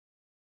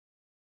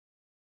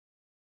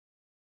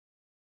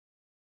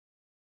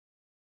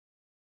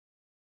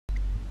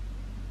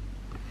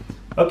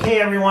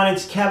Okay everyone,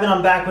 it's Kevin.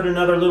 I'm back with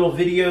another little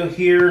video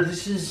here.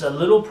 This is a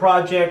little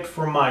project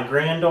for my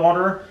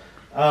granddaughter.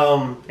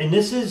 And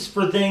this is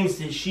for things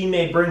that she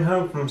may bring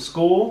home from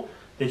school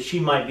that she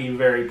might be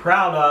very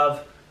proud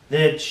of,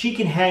 that she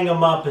can hang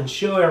them up and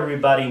show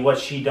everybody what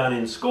she done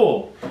in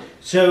school.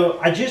 So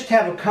I just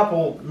have a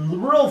couple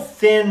real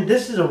thin,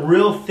 this is a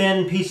real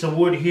thin piece of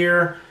wood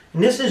here,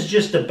 and this is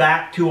just the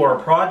back to our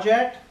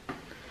project.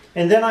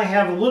 And then I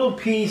have a little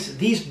piece,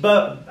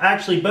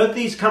 actually both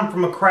these come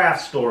from a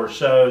craft store,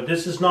 so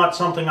this is not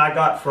something I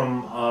got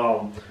from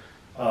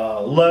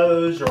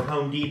Lowe's or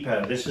Home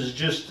Depot. This is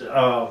just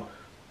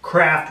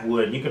craft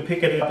wood. You can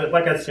pick it up at,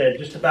 like I said,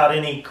 just about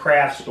any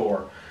craft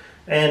store.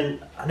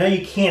 And I know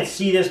you can't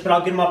see this, but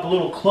I'll get them up a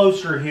little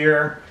closer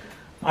here.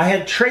 I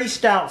had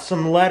traced out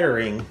some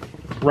lettering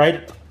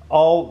right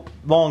all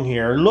along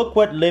here. Look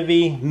what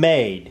Livy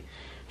made.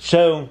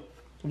 So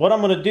what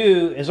I'm going to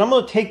do is I'm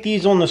going to take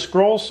these on the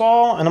scroll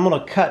saw and I'm going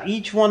to cut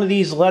each one of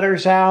these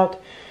letters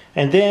out,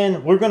 and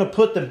then we're going to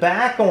put the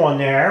back on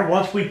there.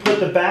 Once we put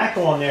the back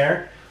on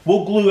there,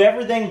 we'll glue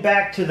everything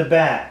back to the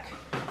back.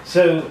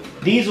 So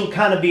these will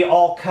kind of be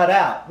all cut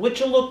out, which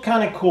will look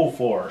kind of cool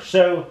for her.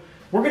 So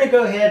we're going to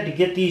go ahead to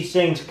get these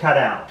things cut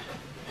out.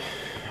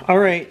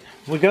 Alright,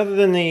 other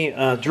than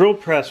the drill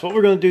press, what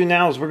we're going to do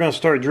now is we're going to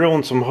start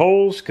drilling some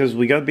holes, because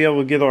we got to be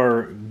able to get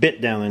our bit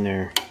down in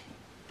there.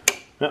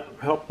 No,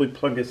 help me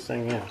plug this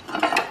thing in.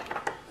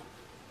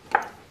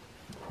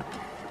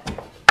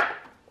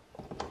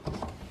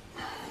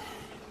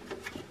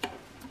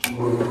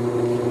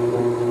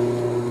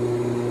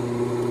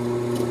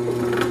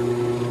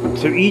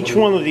 So each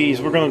one of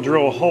these, we're going to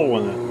drill a hole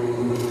in it.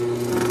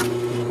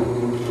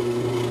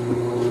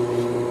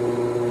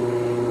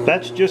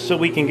 That's just so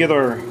we can get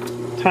our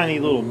tiny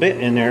little bit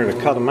in there to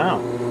cut them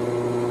out.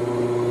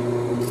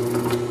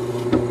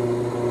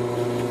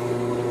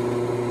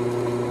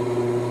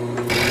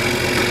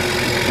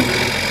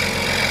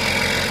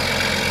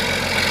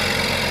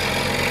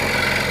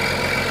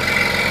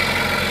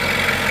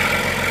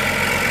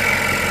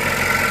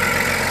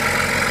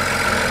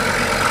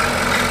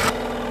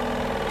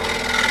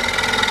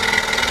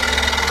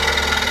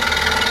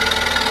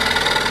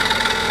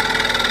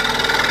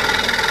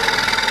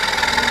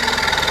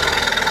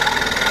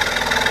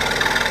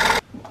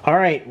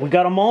 Alright, we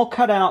got them all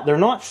cut out. They're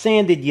not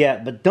sanded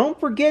yet, but don't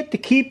forget to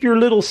keep your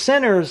little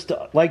centers,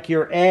 like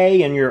your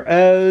A and your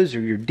O's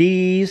or your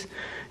D's.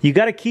 You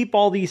got to keep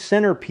all these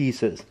center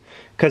pieces,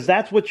 because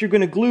that's what you're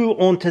going to glue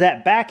onto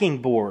that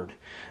backing board.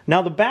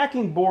 Now the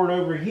backing board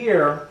over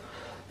here,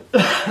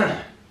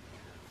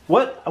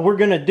 what we're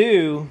going to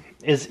do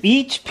is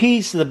each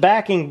piece of the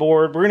backing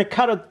board, we're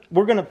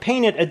going to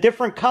paint it a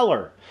different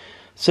color.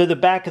 So the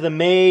back of the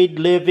Maid,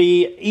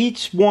 Livy,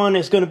 each one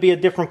is going to be a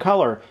different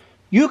color.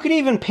 You could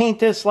even paint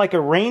this like a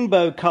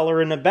rainbow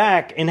color in the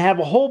back and have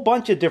a whole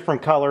bunch of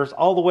different colors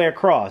all the way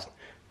across.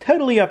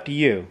 Totally up to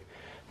you.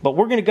 But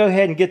we're going to go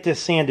ahead and get this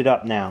sanded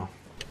up now.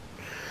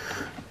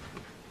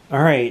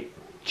 Alright,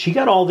 she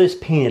got all this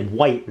painted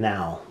white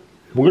now.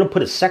 We're going to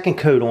put a second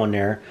coat on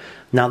there.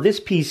 Now this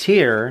piece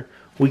here,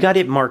 we got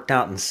it marked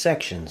out in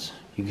sections.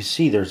 You can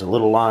see there's a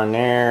little line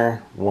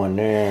there,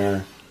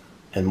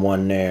 and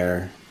one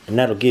there. And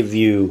that'll give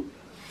you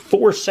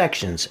 4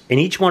 sections,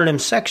 and each one of them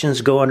sections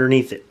go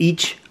underneath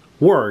each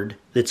word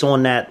that's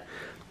on that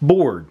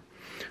board,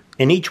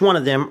 and each one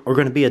of them are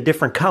going to be a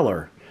different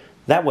color.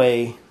 That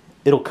way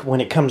when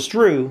it comes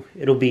through,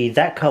 it'll be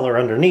that color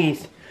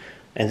underneath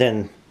and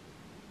then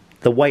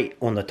the white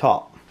on the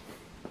top.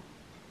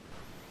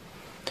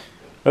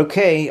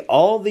 Okay,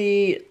 all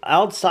the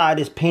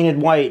outside is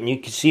painted white, and you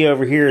can see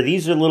over here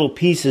these are little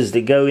pieces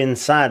that go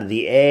inside of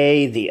the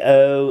A, the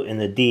O, and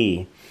the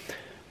D.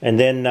 And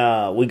then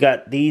we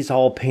got these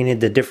all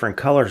painted the different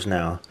colors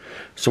now.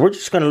 So we're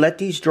just going to let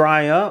these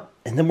dry up,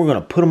 and then we're going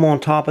to put them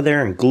on top of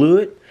there and glue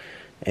it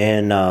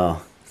and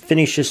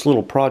finish this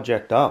little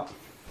project up.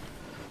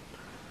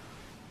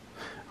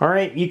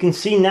 Alright, you can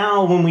see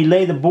now when we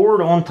lay the board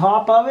on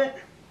top of it,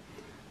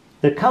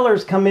 the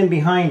colors come in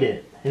behind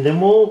it. And then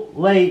we'll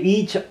lay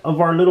each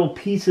of our little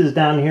pieces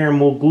down here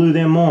and we'll glue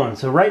them on.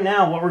 So right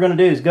now what we're going to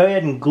do is go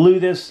ahead and glue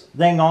this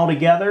thing all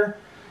together.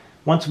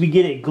 Once we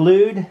get it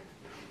glued,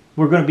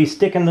 we're going to be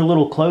sticking the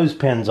little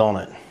clothespins on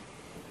it.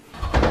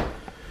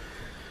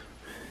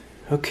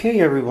 Okay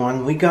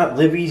everyone, we got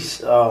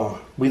Livy's,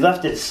 we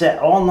left it set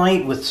all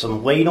night with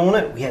some weight on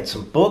it. We had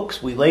some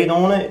books, we laid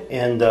on it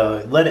and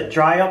let it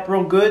dry up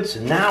real good. So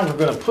now we're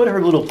going to put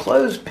her little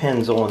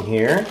clothespins on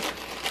here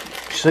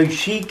so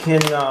she can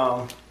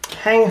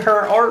hang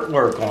her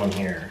artwork on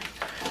here.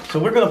 So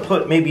we're going to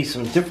put maybe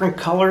some different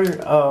colored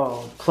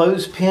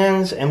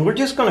clothespins, and we're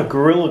just going to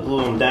Gorilla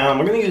Glue them down.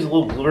 We're going to use a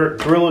little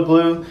Gorilla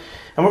Glue.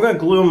 And we're going to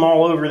glue them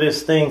all over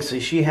this thing so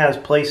she has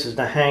places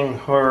to hang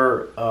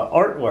her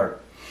artwork.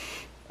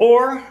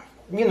 Or,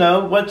 you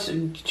know, once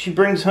she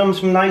brings home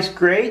some nice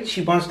grades,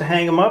 she wants to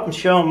hang them up and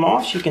show them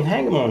off, she can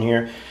hang them on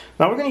here.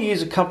 Now we're going to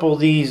use a couple of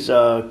these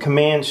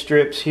command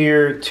strips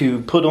here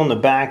to put on the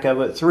back of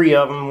it. 3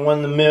 of them, one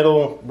in the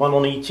middle, one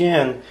on each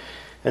end.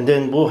 and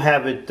then we'll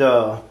have it,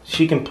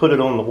 she can put it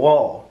on the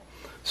wall.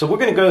 So we're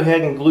going to go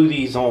ahead and glue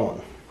these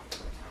on.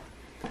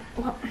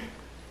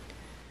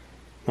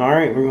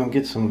 Alright, we're going to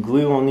get some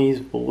glue on these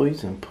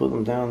boys and put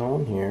them down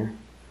on here.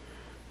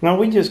 Now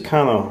we just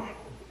kind of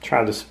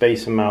tried to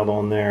space them out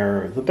on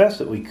there the best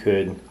that we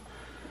could,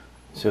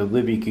 so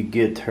Libby could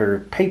get her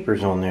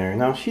papers on there.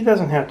 Now she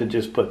doesn't have to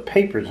just put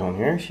papers on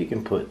here. She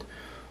can put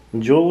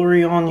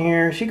jewelry on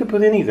here. She could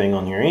put anything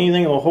on here.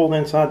 Anything that will hold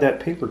inside that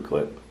paper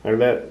clip or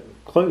that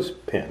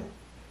clothespin.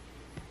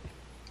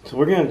 So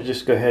we're going to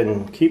just go ahead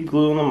and keep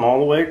gluing them all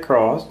the way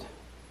across.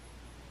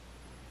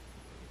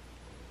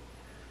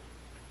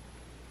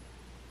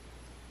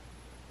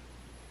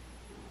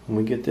 When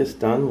we get this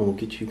done, we'll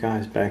get you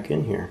guys back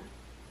in here.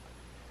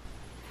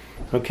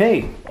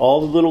 Okay,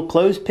 all the little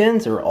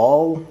clothespins are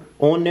all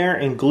on there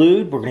and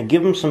glued. We're going to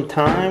give them some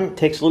time. It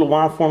takes a little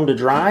while for them to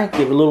dry.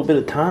 Give it a little bit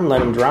of time, let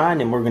them dry, and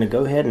then we're going to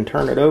go ahead and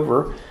turn it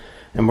over.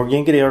 And we're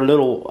going to get our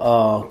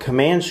little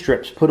command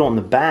strips put on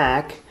the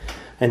back.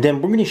 And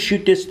then we're going to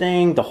shoot this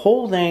thing, the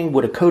whole thing,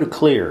 with a coat of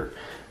clear.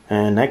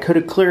 And that coat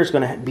of clear is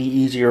going to be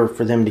easier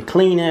for them to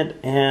clean it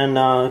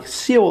and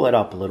seal it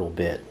up a little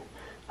bit.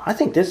 I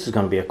think this is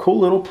going to be a cool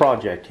little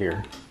project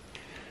here.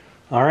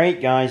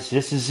 Alright guys,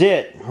 this is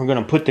it. We're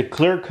going to put the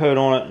clear coat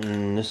on it,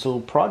 and this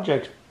little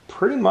project's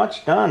pretty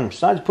much done.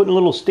 Besides putting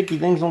little sticky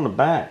things on the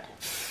back.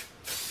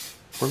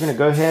 We're going to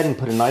go ahead and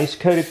put a nice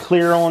coat of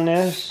clear on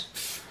this.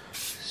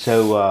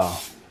 So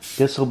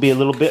this will be a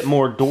little bit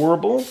more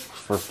durable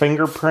for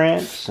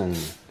fingerprints and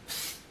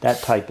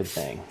that type of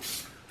thing.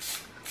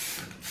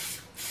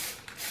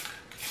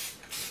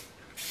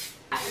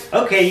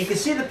 Okay, you can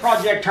see the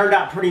project turned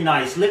out pretty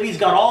nice. Libby's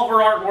got all of her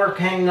artwork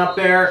hanging up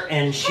there,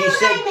 and she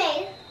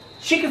said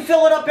she can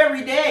fill it up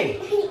every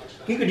day.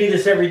 You could do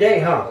this every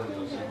day, huh?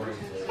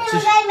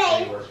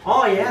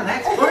 Oh yeah,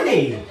 that's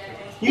pretty.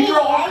 You draw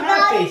all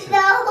kind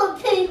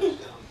of faces.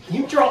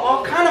 You draw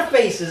all kind of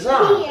faces,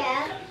 huh?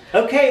 Yeah.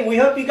 Okay, we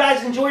hope you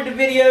guys enjoyed the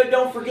video.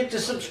 Don't forget to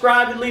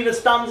subscribe and leave us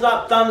thumbs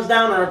up, thumbs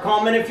down, or a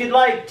comment if you'd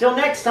like. Till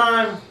next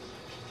time.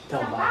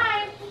 Tell them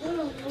bye.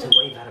 Tell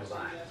wave at them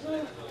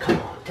bye. Come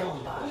on, tell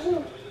them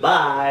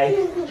bye.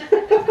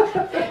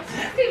 Bye.